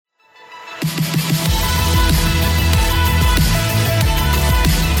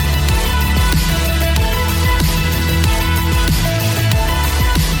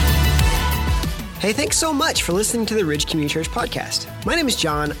Thanks so much for listening to the Ridge Community Church podcast. My name is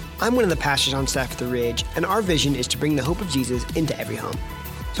John. I'm one of the pastors on staff at the Ridge, and our vision is to bring the hope of Jesus into every home.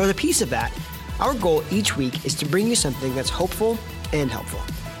 So as a piece of that, our goal each week is to bring you something that's hopeful and helpful.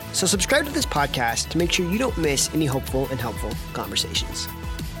 So subscribe to this podcast to make sure you don't miss any hopeful and helpful conversations.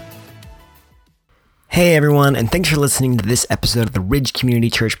 Hey everyone, and thanks for listening to this episode of the Ridge Community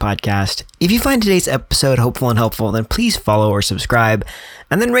Church podcast. If you find today's episode hopeful and helpful, then please follow or subscribe,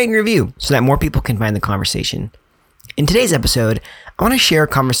 and then rate and review so that more people can find the conversation. In today's episode, I want to share a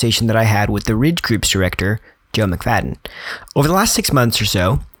conversation that I had with the Ridge Group's director, Joe McFadden. Over the last 6 months or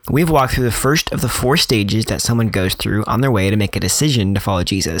so, we've walked through the first of the 4 stages that someone goes through on their way to make a decision to follow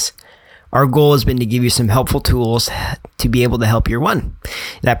Jesus. Our goal has been to give you some helpful tools to be able to help your one,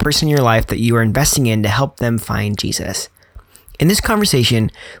 that person in your life that you are investing in to help them find Jesus. In this conversation,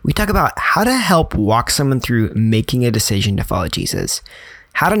 we talk about how to help walk someone through making a decision to follow Jesus,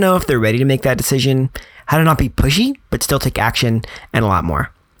 how to know if they're ready to make that decision, how to not be pushy, but still take action, and a lot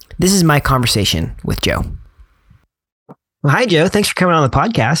more. This is my conversation with Joe. Well, hi, Joe. Thanks for coming on the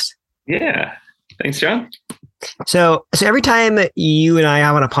podcast. Yeah. Thanks, John. So every time you and I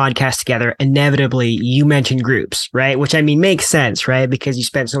have on a podcast together, inevitably you mention groups, right? Which I mean makes sense, right? Because you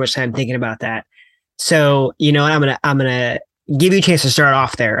spent so much time thinking about that. So, you know, I'm gonna give you a chance to start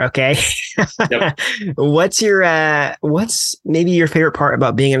off there, okay? Yep. What's maybe your favorite part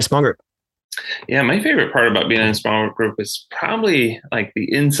about being in a small group? Yeah, my favorite part about being in a small group is probably like the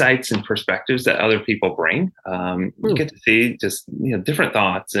insights and perspectives that other people bring. You get to see just different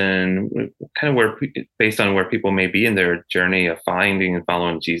thoughts and kind of based on where people may be in their journey of finding and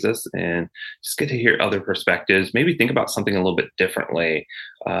following Jesus, and just get to hear other perspectives. Maybe think about something a little bit differently,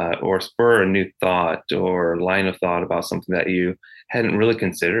 or spur a new thought or line of thought about something that you hadn't really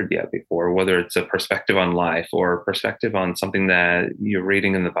considered yet before, whether it's a perspective on life or a perspective on something that you're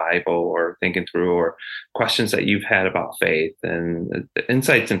reading in the Bible or thinking through, or questions that you've had about faith. And the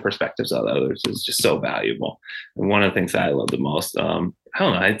insights and perspectives of others is just so valuable. And one of the things that I love the most, I don't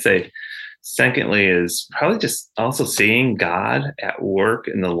know, I'd say secondly is probably just also seeing God at work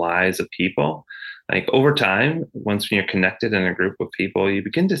in the lives of people. Like over time, once you're connected in a group of people, you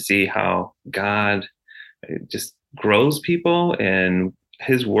begin to see how God just grows people and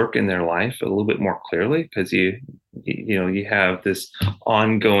his work in their life a little bit more clearly, because you have this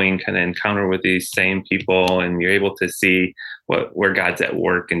ongoing kind of encounter with these same people, and you're able to see where God's at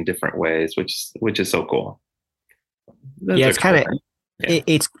work in different ways, which is so cool. It's kind of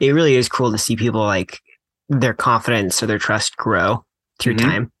it really is cool to see people like their confidence or their trust grow through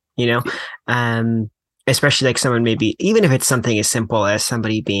time, especially like someone maybe, even if it's something as simple as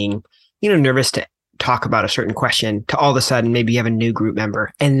somebody being, nervous to talk about a certain question, to all of a sudden maybe you have a new group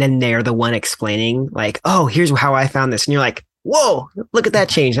member and then they're the one explaining like, oh, here's how I found this. And you're like, whoa, look at that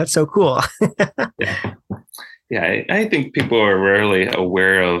change. That's so cool. Yeah. I think people are rarely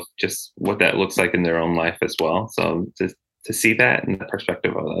aware of just what that looks like in their own life as well. So to see that in the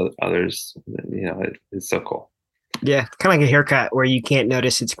perspective of others, it's so cool. Yeah. Kind of like a haircut where you can't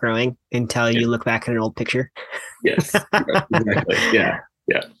notice it's growing until you look back at an old picture. Yes. Exactly. Yeah.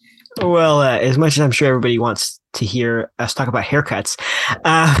 Yeah. Well, as much as I'm sure everybody wants to hear us talk about haircuts,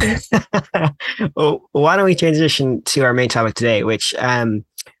 why don't we transition to our main topic today, which over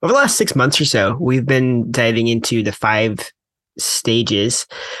the last 6 months or so, we've been diving into the 5 stages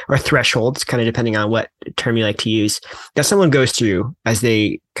or thresholds, kind of depending on what term you like to use, that someone goes through as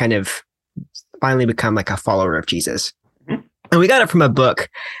they kind of finally become like a follower of Jesus. Mm-hmm. And we got it from a book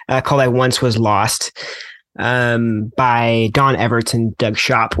called I Once Was Lost, by Don Everts and Doug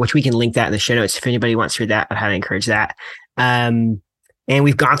Shop, which we can link that in the show notes if anybody wants to read that. I'd highly encourage that. And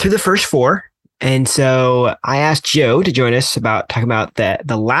we've gone through the first 4. And so I asked Joe to join us about talking about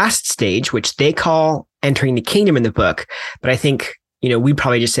the last stage, which they call entering the kingdom in the book. But I think, we'd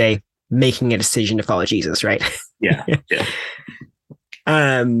probably just say making a decision to follow Jesus, right? Yeah.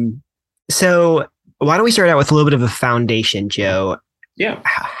 So why don't we start out with a little bit of a foundation, Joe? Yeah.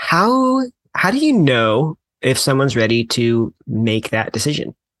 How do you know if someone's ready to make that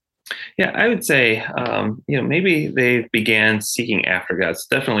decision? Yeah, I would say, maybe they began seeking after God. It's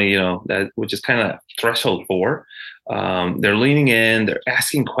definitely, that which is kind of threshold 4. They're leaning in, they're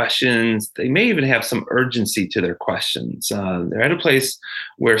asking questions. They may even have some urgency to their questions. They're at a place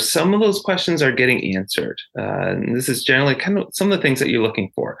where some of those questions are getting answered. And this is generally kind of some of the things that you're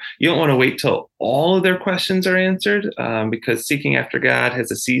looking for. You don't want to wait till all of their questions are answered, because seeking after God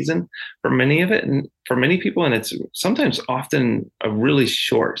has a season for many of it. And for many people, and it's sometimes often a really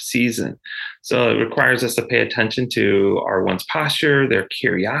short season. So it requires us to pay attention to our one's posture, their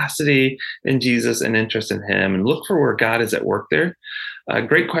curiosity in Jesus and interest in him, and look for where God is at work there. A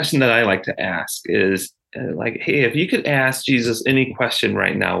great question that I like to ask is like, hey, if you could ask Jesus any question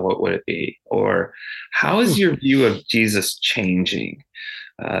right now, what would it be? Or how is your view of Jesus changing?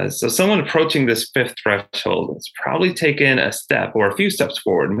 So someone approaching this fifth threshold has probably taken a step or a few steps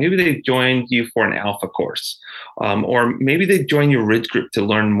forward. Maybe they joined you for an alpha course, or maybe they joined your Ridge group to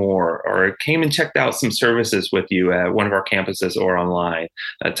learn more, or came and checked out some services with you at one of our campuses or online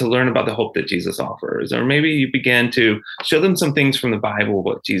to learn about the hope that Jesus offers. Or maybe you began to show them some things from the Bible,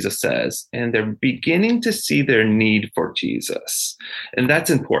 what Jesus says, and they're beginning to see their need for Jesus. And that's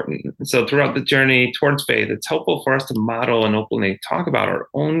important. So throughout the journey towards faith, it's helpful for us to model and openly talk about our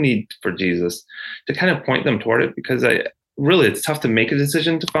own need for Jesus, to kind of point them toward it, because really it's tough to make a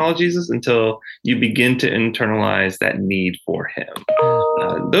decision to follow Jesus until you begin to internalize that need for him.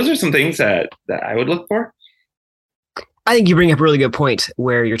 Those are some things that I would look for. I think you bring up a really good point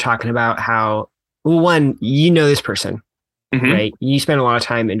where you're talking about how, well, one, this person, right? You spend a lot of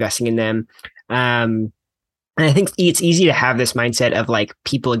time investing in them. And I think it's easy to have this mindset of like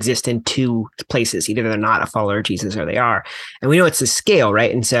people exist in two places. Either they're not a follower of Jesus or they are. And we know it's a scale,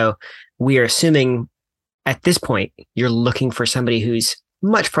 right? And so we are assuming at this point, you're looking for somebody who's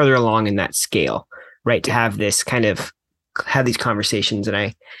much further along in that scale, right? To have these conversations.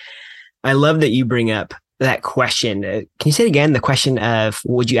 And I love that you bring up that question. Can you say it again? The question of,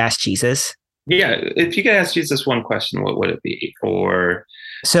 would you ask Jesus? Yeah. If you could ask Jesus one question, what would it be? Or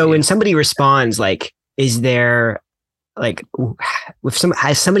so when somebody responds, like, is there like,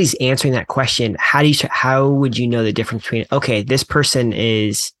 as somebody's answering that question, how would you know the difference between, okay, this person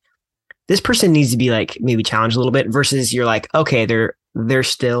needs to be like maybe challenged a little bit versus you're like, okay, they're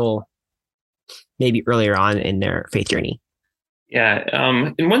still maybe earlier on in their faith journey. Yeah.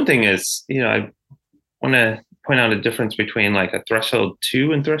 And one thing is, I want to point out a difference between like a threshold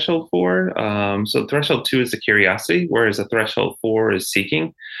 2 and threshold 4. So threshold 2 is the curiosity, whereas a threshold 4 is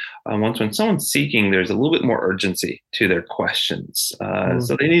seeking. When someone's seeking, there's a little bit more urgency to their questions.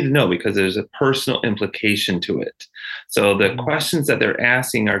 So they need to know because there's a personal implication to it. So the questions that they're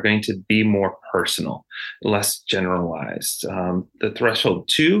asking are going to be more personal, less generalized. The threshold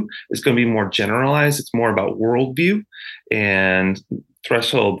 2 is going to be more generalized. It's more about worldview. And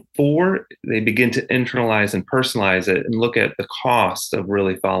threshold 4, they begin to internalize and personalize it and look at the cost of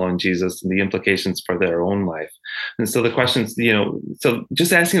really following Jesus and the implications for their own life. And so the questions, so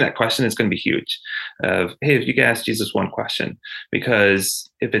just asking that question is going to be huge. Hey, if you could ask Jesus one question, because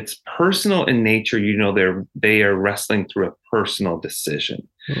if it's personal in nature, they are wrestling through a personal decision,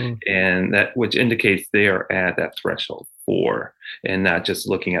 and that which indicates they are at that threshold 4 and not just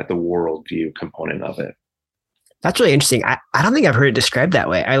looking at the worldview component of it. That's really interesting. I don't think I've heard it described that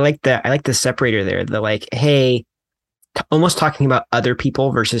way. I like the separator there. The like, hey, almost talking about other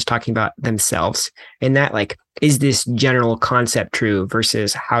people versus talking about themselves. And that like, is this general concept true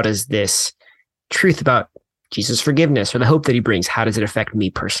versus how does this truth about Jesus' forgiveness or the hope that he brings, how does it affect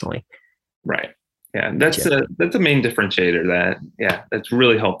me personally? Right. Yeah. That's a main differentiator that's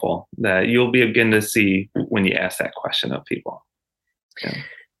really helpful that you'll begin to see when you ask that question of people. Yeah.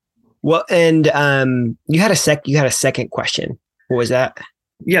 Well, and you had a second question. What was that?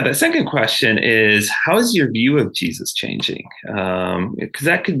 Yeah, the second question is, how is your view of Jesus changing? Because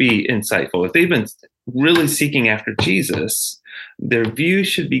that could be insightful. If they've been really seeking after Jesus, their view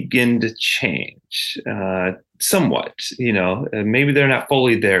should begin to change somewhat. Maybe they're not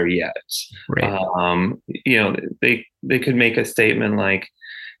fully there yet. Right. They could make a statement like,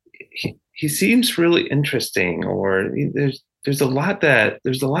 he seems really interesting, or there's a lot that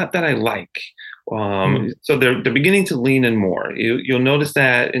I like. So they're beginning to lean in more. You'll notice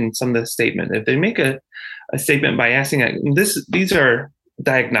that in some of the statement. If they make a statement by asking these are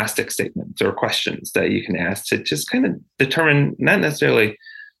diagnostic statements or questions that you can ask to just kind of determine, not necessarily,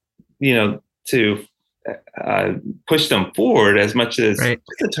 to push them forward as much as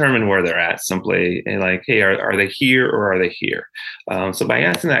determine where they're at simply, and like, hey, are they here or are they here? So by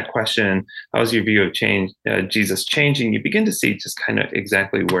asking that question, how's your view of change, Jesus changing, you begin to see just kind of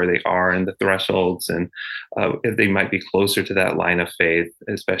exactly where they are in the thresholds, and if they might be closer to that line of faith,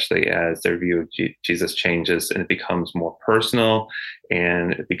 especially as their view of Jesus changes and it becomes more personal,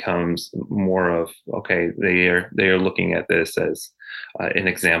 and it becomes more of, okay, they are looking at this as an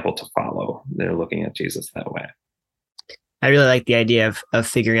example to follow. They're looking at Jesus that way. I really like the idea of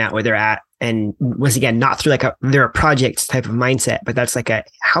figuring out where they're at. And once again, not through like they're a project type of mindset, but that's like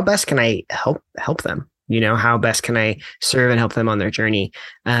how best can I help them? How best can I serve and help them on their journey?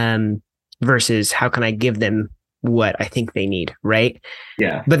 Versus how can I give them what I think they need? Right.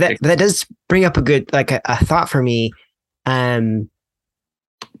 Yeah. But that does bring up a good, like a thought for me.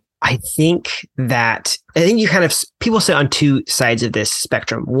 I think you kind of, people sit on two sides of this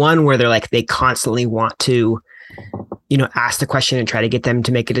spectrum. One where they're like, they constantly want to, ask the question and try to get them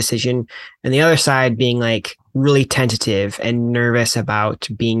to make a decision. And the other side being like really tentative and nervous about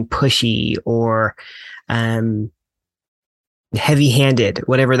being pushy or heavy-handed,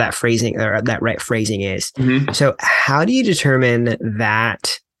 whatever that phrasing or that right phrasing is. Mm-hmm. So how do you determine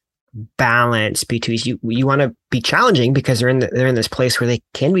that balance between you want to be challenging because they're in this place where they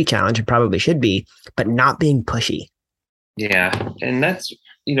can be challenged and probably should be, but not being pushy? Yeah. And that's,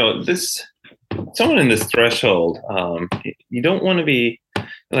 this, someone in this threshold, you don't want to be,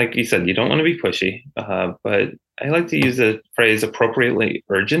 like you said, you don't want to be pushy, but I like to use the phrase appropriately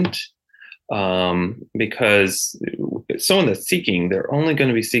urgent, because someone that's seeking, they're only going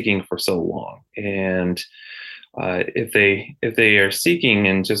to be seeking for so long. And if they are seeking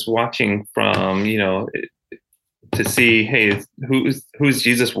and just watching from, to see, hey, who's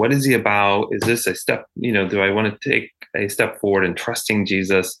Jesus? What is he about? Is this a step? Do I want to take a step forward in trusting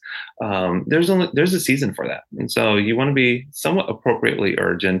Jesus? There's a season for that, and so you want to be somewhat appropriately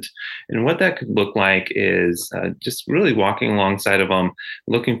urgent. And what that could look like is just really walking alongside of them,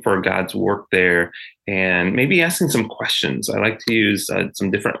 looking for God's work there, and maybe asking some questions. I like to use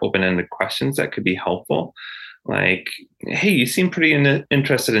some different open-ended questions that could be helpful. Like, hey, you seem pretty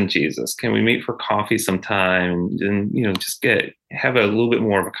interested in Jesus. Can we meet for coffee sometime and, just have a little bit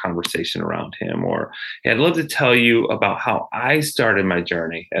more of a conversation around him? Or, hey, I'd love to tell you about how I started my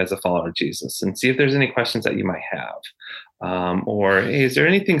journey as a follower of Jesus and see if there's any questions that you might have. Or, hey, is there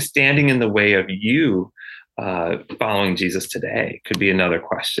anything standing in the way of you following Jesus today? Could be another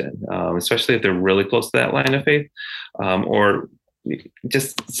question, especially if they're really close to that line of faith. Or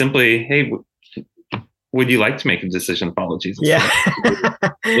just simply, hey, would you like to make a decision to follow Jesus? Yeah.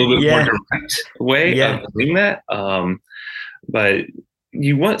 A little bit more direct way of doing that. But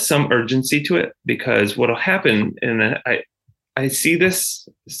you want some urgency to it, because what'll happen, and I see this,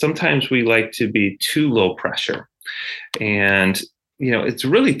 sometimes we like to be too low pressure. And, it's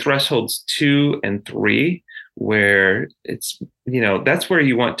really thresholds 2 and 3 where it's, that's where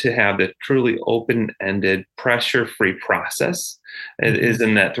you want to have the truly open-ended, pressure-free process. It is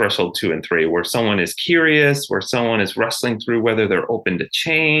in that threshold 2 and 3, where someone is curious, where someone is wrestling through whether they're open to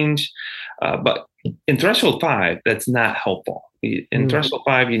change. But in threshold 5, that's not helpful. In threshold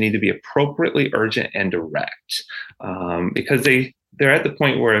 5, you need to be appropriately urgent and direct, because they're at the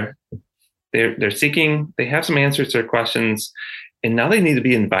point where they're seeking, they have some answers to their questions, and now they need to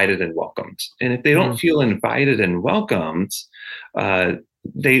be invited and welcomed. And if they don't feel invited and welcomed,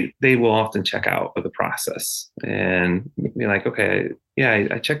 they will often check out of the process and be like, okay, yeah,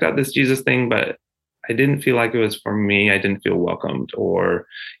 I checked out this Jesus thing, but I didn't feel like it was for me. I didn't feel welcomed, or,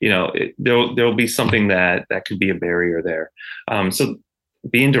 there'll be something that could be a barrier there. So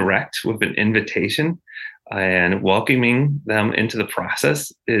being direct with an invitation and welcoming them into the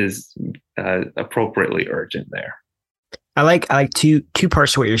process is appropriately urgent there. I like two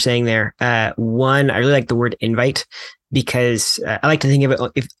parts to what you're saying there. One, I really like the word invite, because I like to think of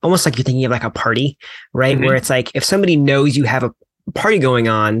it almost like you're thinking of like a party, right? Mm-hmm. Where it's like, if somebody knows you have a party going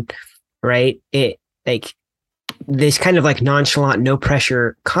on, right? It like this kind of like nonchalant, no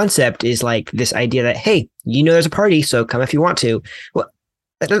pressure concept is like this idea that, hey, there's a party, so come if you want to. Well,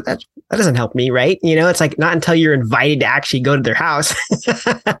 that doesn't help me, right? It's like not until you're invited to actually go to their house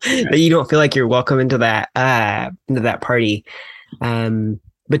that you don't feel like you're welcome into that party.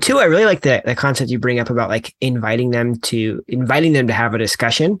 But 2, I really like the concept you bring up about like inviting them to have a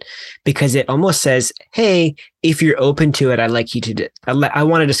discussion, because it almost says, hey, if you're open to it, I'd like you to, I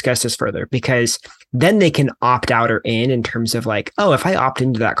want to discuss this further, because then they can opt out or in terms of like, oh, if I opt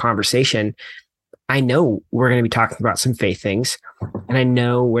into that conversation, I know we're going to be talking about some faith things, and I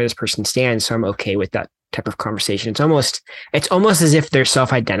know where this person stands, so I'm okay with that type of conversation. It's almost as if they're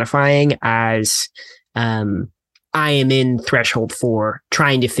self-identifying as I am in threshold 4,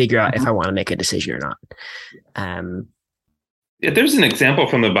 trying to figure out if I want to make a decision or not. There's an example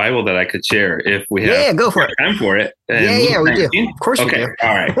from the Bible that I could share if we have go for it. Time for it. And we do. Of course we do.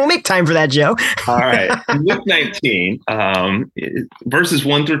 All right. We'll make time for that, Joe. All right. Luke 19, verses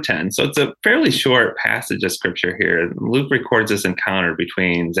 1 through 10. So it's a fairly short passage of scripture here. Luke records this encounter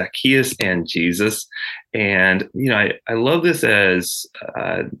between Zacchaeus and Jesus. And, I love this as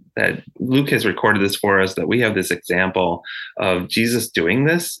that Luke has recorded this for us, that we have this example of Jesus doing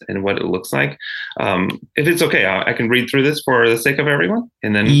this and what it looks like. If it's okay, I can read through this for the sake of everyone.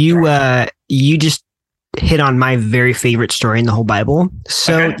 And then you just hit on my very favorite story in the whole Bible.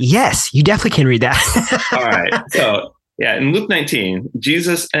 So yes, you definitely can read that. All right. So Yeah, in Luke 19,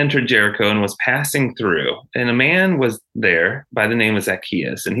 Jesus entered Jericho and was passing through, and a man was there by the name of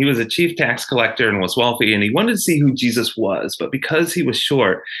Zacchaeus, and he was a chief tax collector and was wealthy, and he wanted to see who Jesus was, but because he was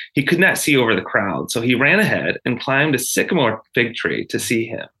short, he could not see over the crowd. So he ran ahead and climbed a sycamore fig tree to see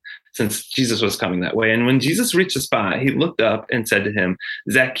him, since Jesus was coming that way. And when Jesus reached the spot, he looked up and said to him,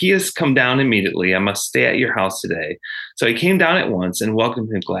 Zacchaeus, come down immediately. I must stay at your house today. So he came down at once and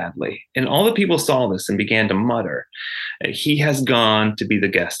welcomed him gladly. And all the people saw this and began to mutter, he has gone to be the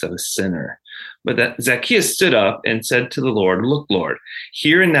guest of a sinner. But that Zacchaeus stood up and said to the Lord, look, Lord,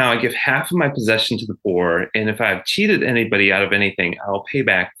 here and now I give half of my possession to the poor, and if I have cheated anybody out of anything, I will pay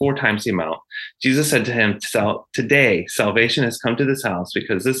back 4 times the amount. Jesus said to him, today salvation has come to this house,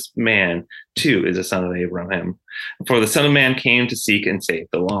 because this man too is a son of Abraham. For the Son of Man came to seek and save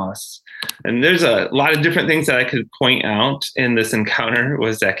the lost. And there's a lot of different things that I could point out in this encounter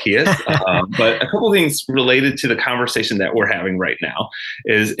with Zacchaeus. But a couple of things related to the conversation that we're having right now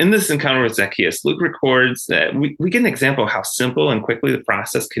is in this encounter with Zacchaeus, Luke records that we get an example of how simple and quickly the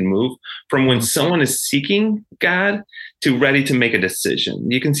process can move from when someone is seeking God to ready to make a decision.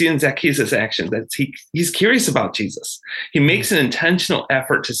 You can see in Zacchaeus' actions that he's curious about Jesus. He makes an intentional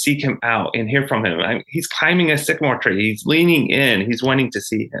effort to seek him out and hear from him. He's climbing a sycamore tree. He's leaning in. He's wanting to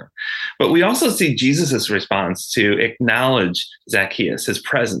see him. But we also see Jesus' response to acknowledge Zacchaeus, his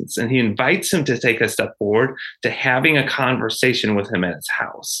presence, and he invites him to take a step forward to having a conversation with him at his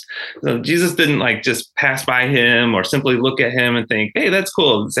house. So Jesus didn't just pass by him or simply look at him and think, hey, that's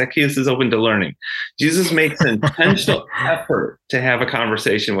cool. Zacchaeus is open to learning. Jesus makes an intentional effort to have a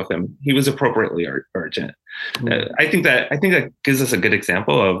conversation with him. He was appropriately urgent. I think that gives us a good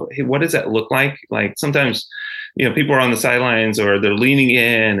example of, hey, what does that look like? Like sometimes, people are on the sidelines or they're leaning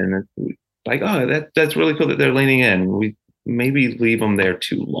in, and like, oh, that's really cool that they're leaning in. We maybe leave them there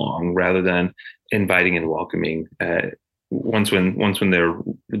too long rather than inviting and welcoming once when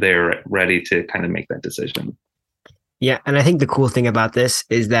they're ready to kind of make that decision. Yeah, and I think the cool thing about this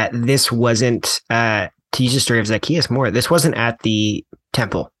is that this wasn't to use the story of Zacchaeus more. This wasn't at the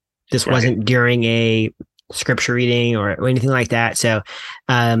temple. This wasn't during a scripture reading or anything like that. So,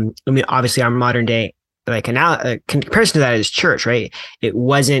 obviously, our modern day comparison to that is church, right? It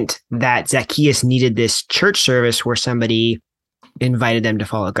wasn't that Zacchaeus needed this church service where somebody invited them to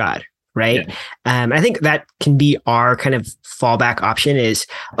follow God, right? Yeah. I think that can be our kind of fallback option is,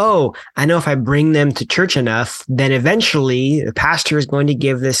 I know if I bring them to church enough, then eventually the pastor is going to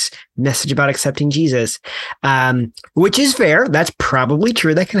give this message about accepting Jesus, which is fair. That's probably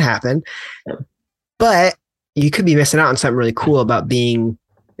true. That can happen. Yeah. But you could be missing out on something really cool about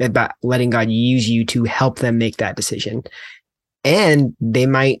letting God use you to help them make that decision. And they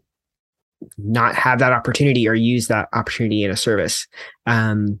might not have that opportunity or use that opportunity in a service.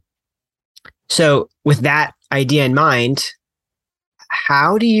 So with that idea in mind,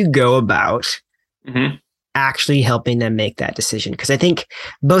 how do you go about actually helping them make that decision? Because I think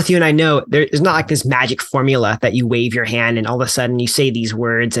both you and I know there's not like this magic formula that you wave your hand and all of a sudden you say these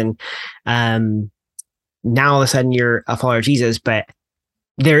words and now all of a sudden you're a follower of Jesus. But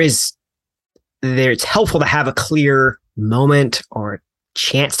it's helpful to have a clear moment or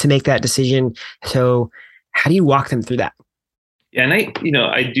chance to make that decision. So how do you walk them through that? Yeah, and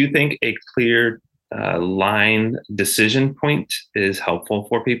I do think a clear line decision point is helpful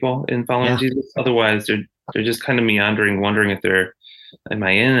for people in following Jesus. Otherwise, they're just kind of meandering, wondering if am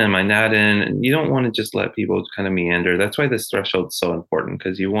I in, am I not in? And you don't want to just let people kind of meander. That's why this threshold is so important,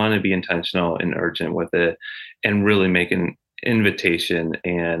 because you want to be intentional and urgent with it and really make an invitation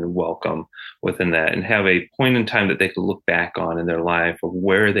and welcome within that, and have a point in time that they can look back on in their life of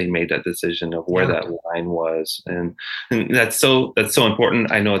where they made that decision, of where that line was. And that's so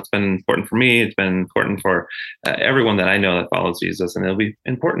important. I know it's been important for me. It's been important for everyone that I know that follows Jesus, and it'll be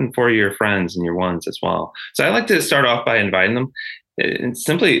important for your friends and your ones as well. So I like to start off by inviting them. It's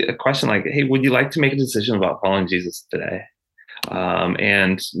simply a question like, hey, would you like to make a decision about following Jesus today?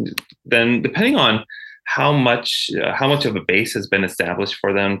 And then depending on how much of a base has been established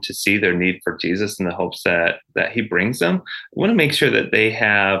for them to see their need for Jesus in the hopes that he brings them, I want to make sure that they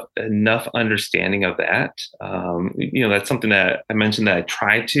have enough understanding of that. That's something that I mentioned that I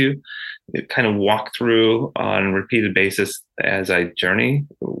try to kind of walk through on a repeated basis as I journey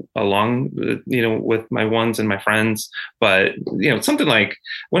along, with my ones and my friends. But, something like, I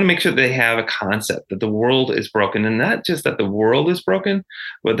want to make sure they have a concept that the world is broken, and not just that the world is broken,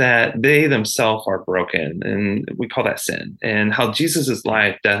 but that they themselves are broken. And we call that sin, and how Jesus'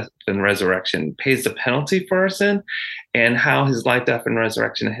 life, death, and resurrection pays the penalty for our sin, and how his life, death, and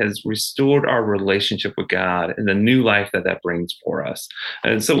resurrection has restored our relationship with God and the new life that brings for us.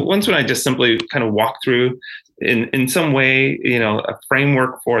 And so once when I just simply kind of walk through in some way, a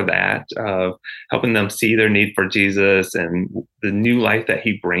framework for that of helping them see their need for Jesus and the new life that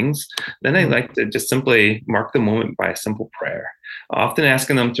he brings, then I like to just simply mark the moment by a simple prayer, often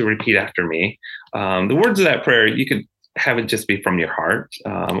asking them to repeat after me. The words of that prayer, you could have it just be from your heart,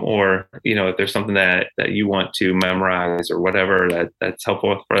 or if there's something that you want to memorize or whatever that's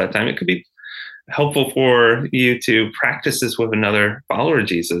helpful for that time, it could be helpful for you to practice this with another follower of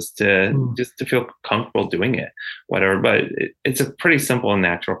Jesus just to feel comfortable doing it, whatever. But it's a pretty simple and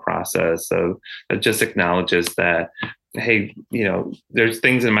natural process that just acknowledges that, hey, there's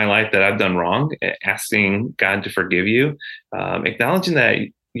things in my life that I've done wrong, asking God to forgive you, acknowledging that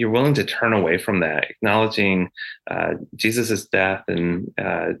you're willing to turn away from that, acknowledging Jesus's death and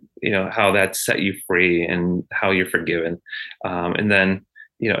how that set you free and how you're forgiven, and then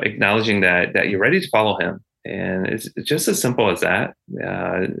acknowledging that you're ready to follow him. And it's just as simple as that.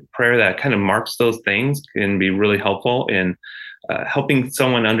 Prayer that kind of marks those things can be really helpful in helping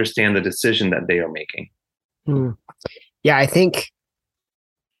someone understand the decision that they are making. Yeah, I think,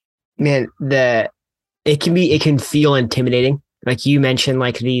 man, it can feel intimidating. Like you mentioned,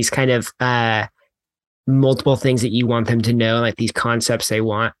 like these kind of multiple things that you want them to know, like these concepts they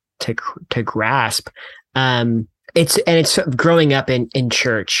want to grasp. It's growing up in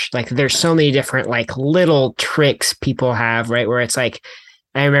church. Like there's so many different like little tricks people have, right? Where it's like,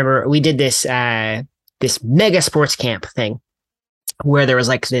 I remember we did this mega sports camp thing where there was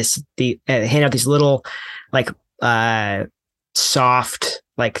like hand out these little like soft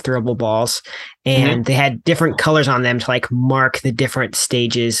like throwable balls, and they had different colors on them to like mark the different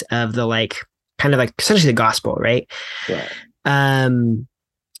stages of the like kind of like essentially the gospel, right? Yeah.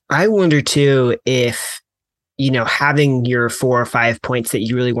 I wonder too if having your 4 or 5 points that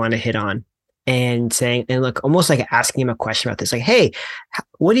you really want to hit on and saying, and look, almost like asking him a question about this, like, hey,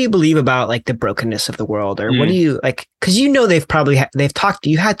 what do you believe about like the brokenness of the world? Or what do you like? Cause they've probably,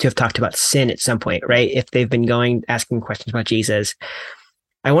 you had to have talked about sin at some point, right? If they've been asking questions about Jesus.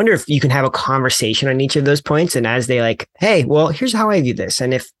 I wonder if you can have a conversation on each of those points. And as they like, hey, well, here's how I view this.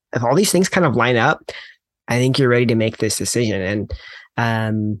 And if all these things kind of line up, I think you're ready to make this decision.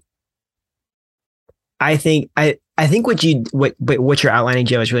 And, I think what you're outlining,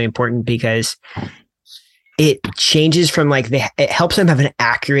 Joe, is really important because it changes from like it helps them have an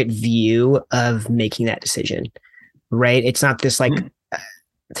accurate view of making that decision, right? It's not this like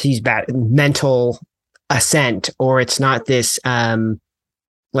these bad mental assent, or it's not this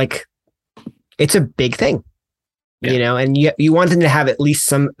like it's a big thing, and you want them to have at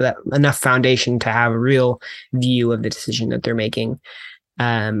least enough foundation to have a real view of the decision that they're making.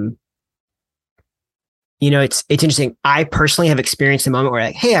 It's interesting. I personally have experienced a moment where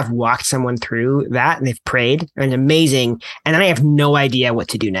like, hey, I've walked someone through that and they've prayed and amazing. And then I have no idea what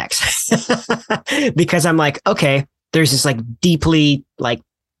to do next because I'm like, okay, there's this like deeply like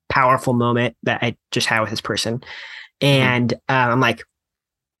powerful moment that I just had with this person. And I'm like,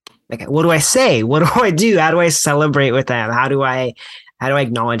 what do I say? What do I do? How do I celebrate with them? How do I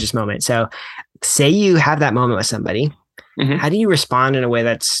acknowledge this moment? So say you have that moment with somebody. How do you respond in a way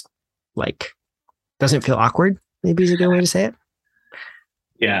that's like, doesn't feel awkward, maybe is a good way to say it.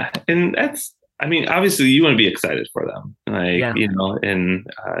 Yeah. And obviously you want to be excited for them.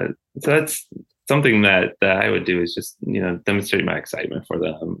 So that's something that I would do is just, demonstrate my excitement for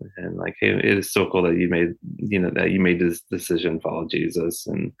them. And like, hey, it is so cool that you made this decision, follow Jesus,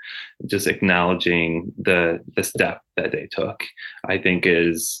 and just acknowledging the step that they took, I think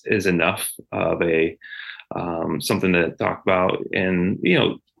is enough of a, something to talk about. And,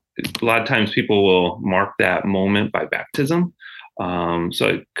 a lot of times people will mark that moment by baptism. So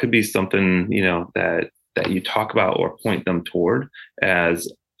it could be something, that you talk about or point them toward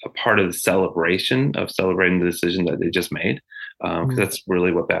as a part of the celebration of celebrating the decision that they just made. Because that's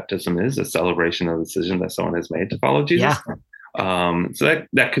really what baptism is, a celebration of the decision that someone has made to follow Jesus. Yeah. So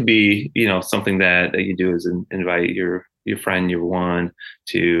that could be, something that you do is invite your friend, your one,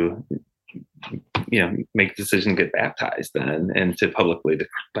 to make the decision to get baptized then, and to publicly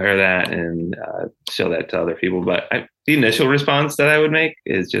declare that and show that to other people. But the initial response that I would make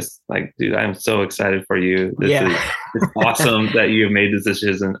is just like, dude, I'm so excited for you. It's awesome that you have made this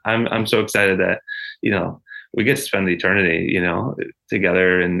decision. I'm so excited that, we get to spend the eternity,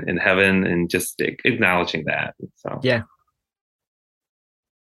 together in heaven, and just acknowledging that. So, yeah.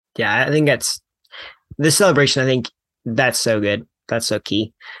 I think that's the celebration. I think that's so good. That's so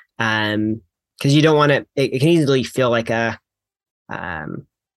key. Because you don't want to, it can easily feel like I don't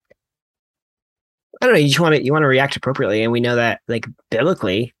know, you want to react appropriately. And we know that like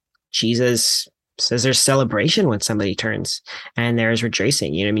biblically, Jesus says there's celebration when somebody turns and there's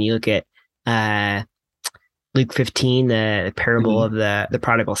rejoicing. You look at Luke 15, the parable of Mhm. the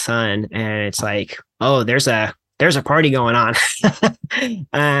prodigal son, and it's like, oh, there's a party going on.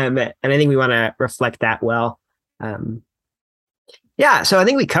 And I think we want to reflect that well. Um, yeah, so I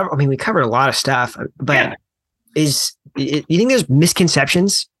think we covered a lot of stuff, but Yeah. you think there's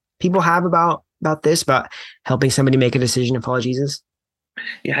misconceptions people have about this, about helping somebody make a decision to follow Jesus?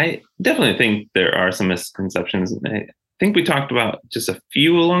 Yeah, I definitely think there are some misconceptions. I think we talked about just a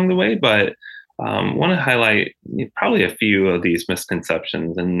few along the way, but want to highlight probably a few of these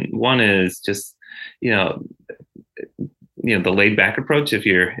misconceptions. And one is just, you know, the laid back approach. If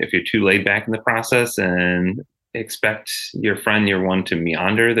you're too laid back in the process and expect your friend, your one, to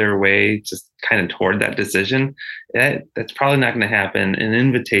meander their way just kind of toward that decision, that's probably not going to happen. An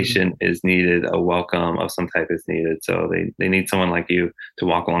invitation is needed, a welcome of some type is needed. So they need someone like you to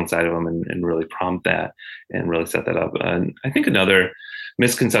walk alongside of them and really prompt that and really set that up. And I think another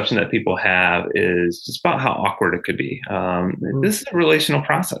misconception that people have is just about how awkward it could be. This is a relational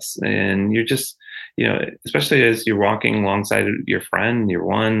process, and you're just, especially as you're walking alongside your friend, your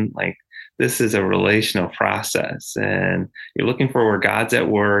one, like, this is a relational process, and you're looking for where God's at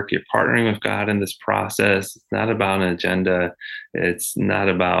work. You're partnering with God in this process. It's not about an agenda. It's not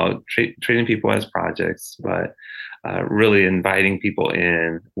about treating people as projects, but really inviting people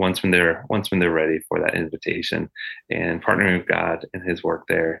in once when they're ready for that invitation, and partnering with God in His work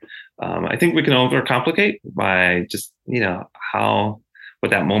there. I think we can overcomplicate by just how what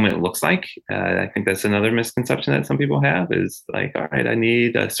that moment looks like. I think that's another misconception that some people have, is like, all right, I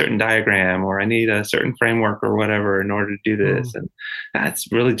need a certain diagram, or I need a certain framework or whatever in order to do this. And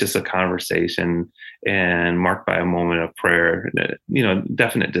that's really just a conversation and marked by a moment of prayer.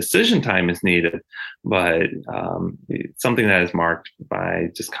 Definite decision time is needed, but something that is marked by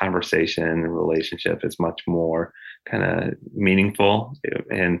just conversation and relationship is much more kind of meaningful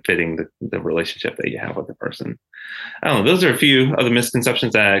and fitting the relationship that you have with the person. I don't know. Those are a few of the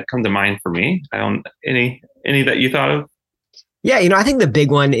misconceptions that come to mind for me. I don't any that you thought of. Yeah, I think the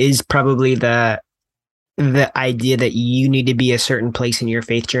big one is probably the idea that you need to be a certain place in your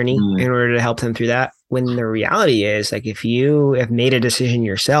faith journey in order to help them through that. When the reality is, like, if you have made a decision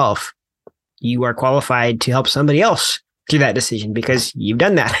yourself, you are qualified to help somebody else through that decision because you've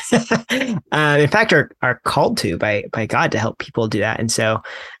done that. In fact, are called to by God to help people do that. And so,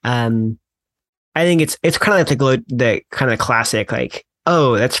 I think it's kind of like the kind of classic, like,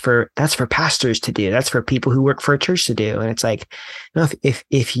 oh, that's for pastors to do. That's for people who work for a church to do. And it's like, no,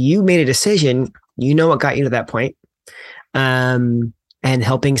 if you made a decision, what got you to that point, and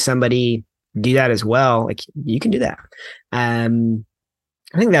helping somebody do that as well, like, you can do that. I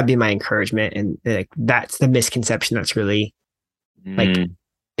think that'd be my encouragement, and that's the misconception that's really like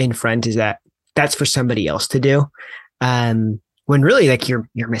in front, is that that's for somebody else to do, when really, like, you're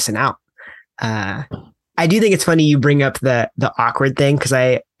missing out. I do think it's funny you bring up the awkward thing, because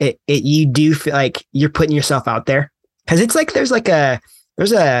you do feel like you're putting yourself out there, because it's like there's not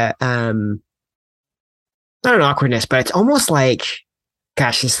an awkwardness, but it's almost like,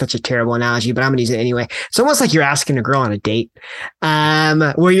 gosh, this is such a terrible analogy, but I'm gonna use it anyway. It's almost like you're asking a girl on a date,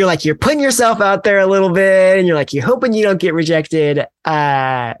 where you're putting yourself out there a little bit, and you're hoping you don't get rejected.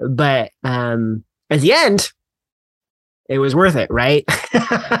 But at the end, it was worth it, right?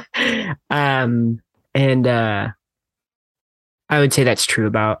 And I would say that's true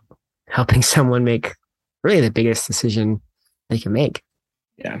about helping someone make really the biggest decision they can make.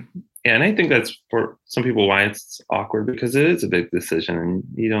 Yeah. Yeah, and I think that's for some people why it's awkward, because it is a big decision, and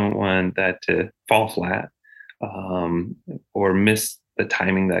you don't want that to fall flat, or miss the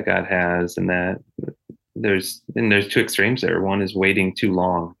timing that God has. And that there's two extremes there. One is waiting too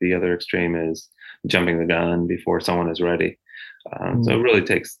long. The other extreme is jumping the gun before someone is ready. So it really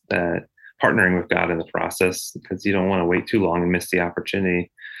takes that partnering with God in the process, because you don't want to wait too long and miss the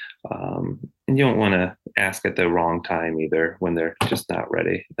opportunity. And you don't want to ask at the wrong time either, when they're just not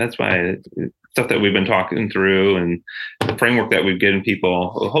ready. That's why stuff that we've been talking through and the framework that we've given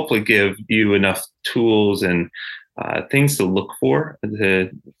people will hopefully give you enough tools and things to look for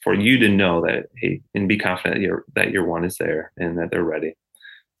you to know that, hey, and be confident that your one is there and that they're ready.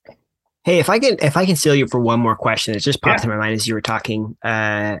 Hey, if I can steal you for one more question, it just popped in my mind as you were talking.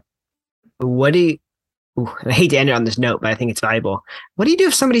 What do you? I hate to end it on this note, but I think it's valuable. What do you do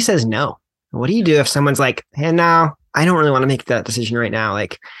if somebody says no? What do you do if someone's like, "Hey, no, I don't really want to make that decision right now"?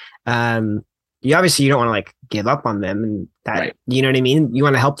 Like, you obviously don't want to like give up on them, and that, right. You know what I mean? You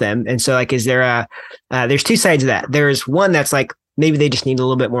want to help them, and so like, is there there's two sides of that. There's one that's like, maybe they just need a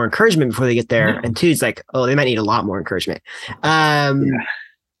little bit more encouragement before they get there, and two, it's like, oh, they might need a lot more encouragement.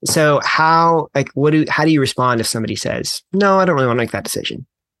 So how do you respond if somebody says, "No, I don't really want to make that decision"?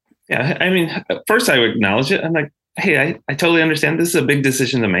 Yeah, I mean, first I would acknowledge it. I'm like, hey, I totally understand. This is a big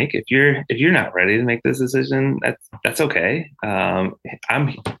decision to make. If you're not ready to make this decision, that's okay. I'm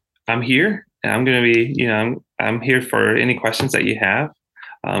here, and I'm going to be, I'm here for any questions that you have.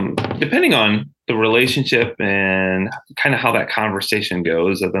 Depending on the relationship and kind of how that conversation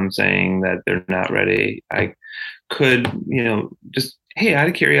goes of them saying that they're not ready, I could, just, hey, out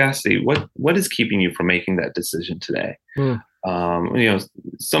of curiosity, what is keeping you from making that decision today? Mm.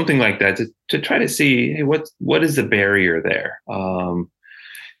 Something like that to try to see, hey, what is the barrier there?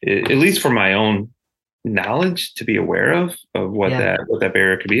 At least for my own knowledge to be aware of what that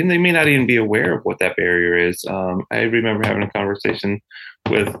barrier could be, and they may not even be aware of what that barrier is. I remember having a conversation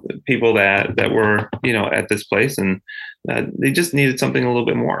with people that were at this place, and they just needed something a little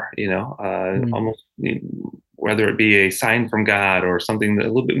bit more, almost whether it be a sign from God or something a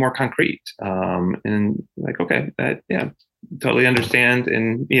little bit more concrete. And like, okay, totally understand,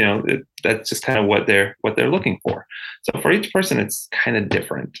 and that's just kind of what they're looking for. So for each person, it's kind of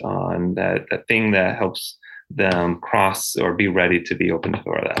different on that thing that helps them cross or be ready to be open to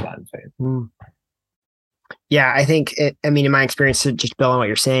that line of faith. Mm. Yeah, I think in my experience, to just build on what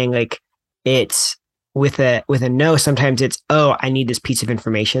you're saying, like it's with a no, sometimes it's, oh, I need this piece of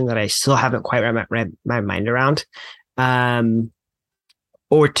information that I still haven't quite wrapped my mind around.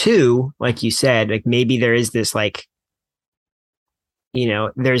 Or two, like you said, like maybe there is this like,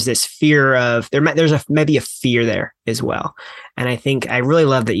 there's this fear of maybe a fear there as well. And I think I really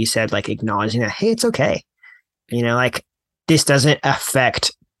love that you said, like, acknowledging that, hey, it's okay. Like, this doesn't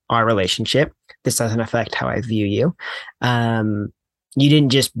affect our relationship. This doesn't affect how I view you. You didn't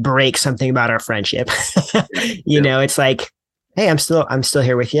just break something about our friendship. It's like, hey, I'm still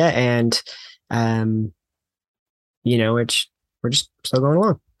here with you. And, we're just still going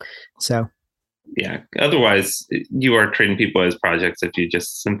along. So. Yeah. Otherwise, you are treating people as projects if you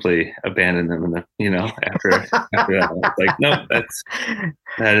just simply abandon them after that. It's like, no,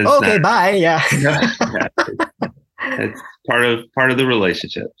 that is okay. not, bye. Yeah. It's part of the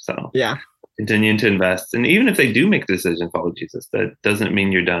relationship. So yeah. Continuing to invest, and even if they do make a decision to follow Jesus, that doesn't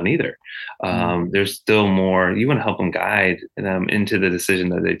mean you're done either. There's still more. You want to help them, guide them into the decision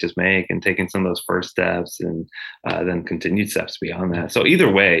that they just make, and taking some of those first steps, and then continued steps beyond that. So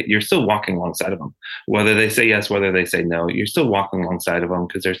either way, you're still walking alongside of them, whether they say yes, whether they say no. You're still walking alongside of them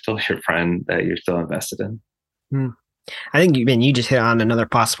because they're still your friend that you're still invested in. Mm. I think you just hit on another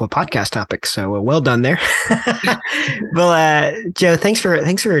possible podcast topic. So well done there. Well, Joe, thanks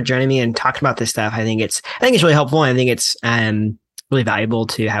for joining me and talking about this stuff. I think it's really helpful. I think it's really valuable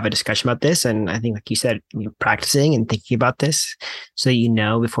to have a discussion about this. And I think, like you said, practicing and thinking about this so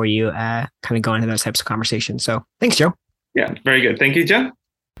that before you kind of go into those types of conversations. So thanks, Joe. Yeah, very good. Thank you, Joe.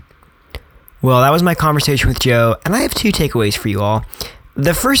 Well, that was my conversation with Joe, and I have two takeaways for you all.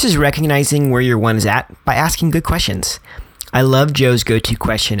 The first is recognizing where your one is at by asking good questions. I love Joe's go-to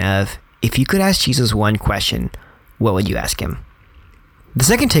question of, if you could ask Jesus one question, what would you ask him? The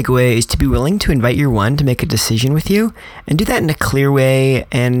second takeaway is to be willing to invite your one to make a decision with you, and do that in a clear way,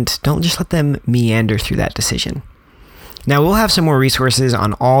 and don't just let them meander through that decision. Now, we'll have some more resources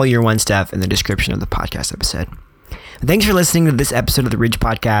on all your one stuff in the description of the podcast episode. Thanks for listening to this episode of the Ridge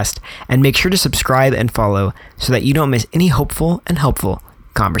Podcast, and make sure to subscribe and follow so that you don't miss any hopeful and helpful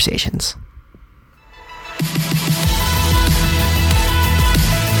conversations.